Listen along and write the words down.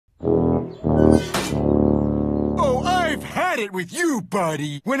had it with you,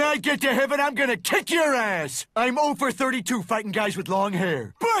 buddy. When I get to heaven, I'm gonna kick your ass. I'm 0 for 32 fighting guys with long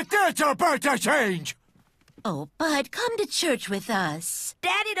hair. But that's about to change. Oh, Bud, come to church with us.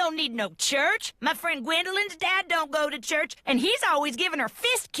 Daddy don't need no church. My friend Gwendolyn's dad don't go to church, and he's always giving her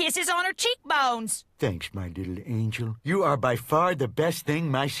fist kisses on her cheekbones. Thanks, my little angel. You are by far the best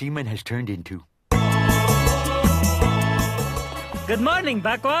thing my semen has turned into. Good morning,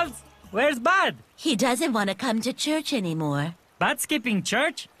 Buckles. Where's Bud? He doesn't want to come to church anymore. Bud skipping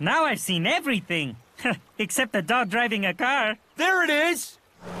church? Now I've seen everything. Except a dog driving a car. There it is!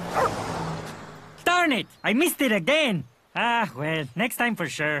 Darn it! I missed it again. Ah, well, next time for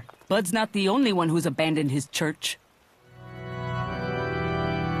sure. Bud's not the only one who's abandoned his church.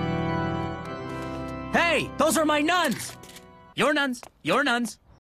 Hey, those are my nuns! Your nuns, your nuns,